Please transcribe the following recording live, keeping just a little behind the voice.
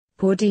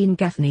Poor Dean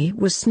Gaffney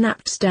was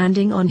snapped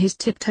standing on his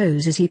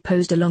tiptoes as he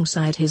posed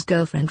alongside his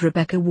girlfriend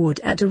Rebekah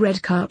Ward at a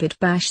red carpet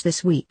bash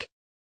this week.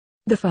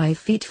 The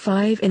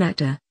 5'5"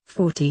 actor,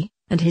 40,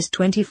 and his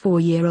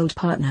 24-year-old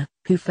partner,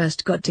 who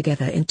first got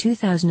together in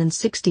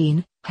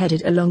 2016,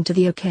 headed along to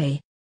the OK.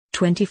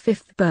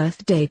 25th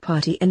birthday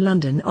party in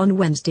London on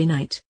Wednesday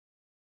night.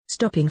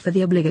 Stopping for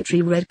the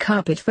obligatory red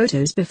carpet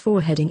photos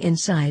before heading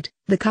inside,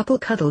 the couple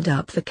cuddled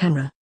up for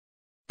camera.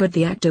 But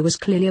the actor was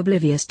clearly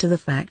oblivious to the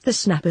fact the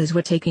snappers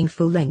were taking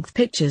full-length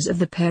pictures of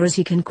the pair, as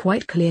he can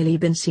quite clearly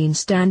been seen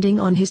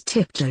standing on his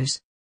tiptoes.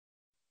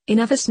 In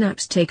other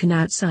snaps taken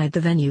outside the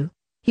venue,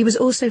 he was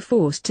also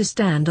forced to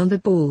stand on the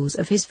balls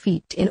of his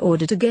feet in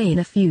order to gain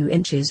a few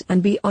inches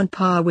and be on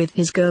par with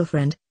his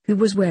girlfriend, who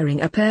was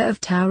wearing a pair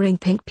of towering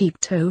pink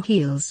peep-toe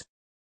heels.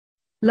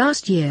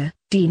 Last year,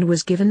 Dean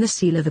was given the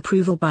seal of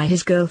approval by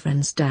his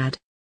girlfriend's dad.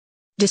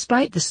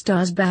 Despite the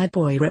star's bad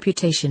boy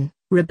reputation,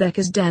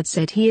 Rebekah's dad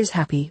said he is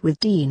happy with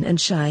Dean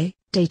and Shy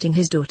dating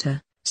his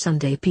daughter,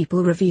 Sunday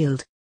People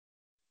revealed.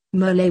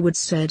 Merle Woods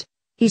said,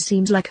 "He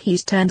seems like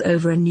he's turned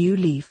over a new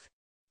leaf.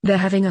 They're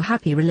having a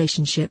happy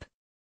relationship."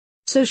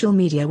 Social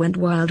media went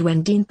wild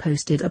when Dean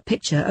posted a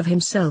picture of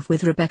himself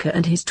with Rebekah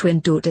and his twin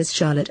daughters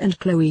Charlotte and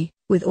Chloe,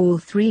 with all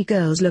three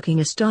girls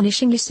looking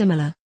astonishingly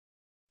similar.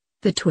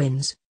 The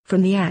twins,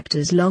 from the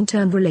actor's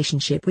long-term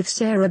relationship with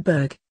Sarah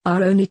Berg,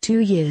 are only 2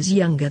 years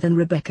younger than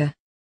Rebekah.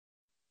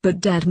 But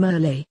Dad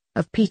Merle,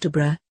 of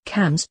Peterborough,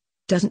 Cams,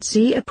 doesn't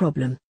see a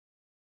problem.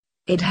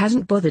 "It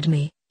hasn't bothered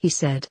me," he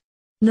said.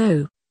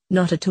 "No,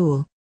 not at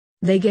all.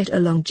 They get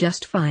along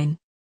just fine."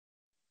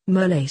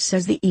 Merle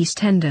says the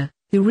EastEnder,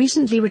 who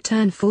recently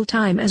returned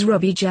full-time as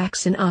Robbie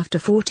Jackson after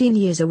 14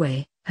 years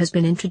away, has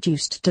been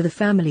introduced to the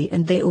family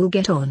and they all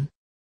get on.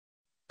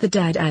 The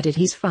dad added,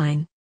 "He's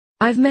fine.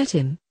 I've met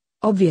him,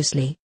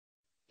 obviously.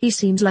 He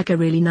seems like a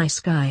really nice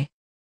guy."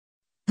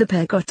 The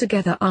pair got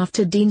together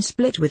after Dean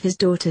split with his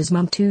daughter's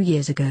mum 2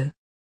 years ago.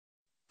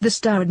 The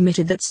star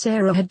admitted that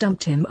Sarah had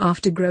dumped him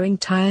after growing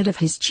tired of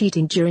his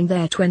cheating during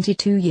their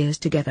 22 years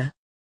together.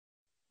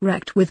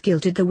 Racked with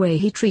guilt at the way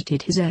he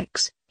treated his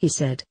ex, he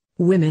said,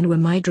 "Women were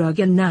my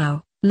drug and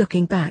now,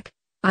 looking back,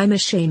 I'm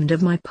ashamed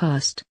of my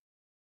past.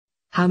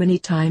 How many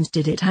times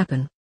did it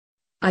happen?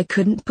 I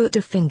couldn't put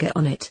a finger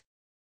on it.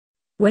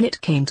 When it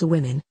came to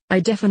women,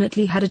 I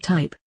definitely had a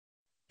type.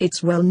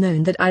 It's well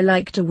known that I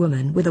liked a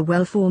woman with a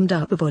well-formed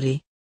upper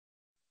body.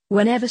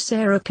 Whenever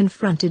Sarah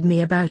confronted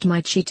me about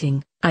my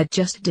cheating, I'd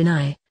just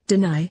deny.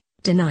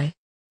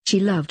 She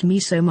loved me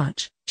so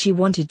much, she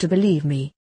wanted to believe me,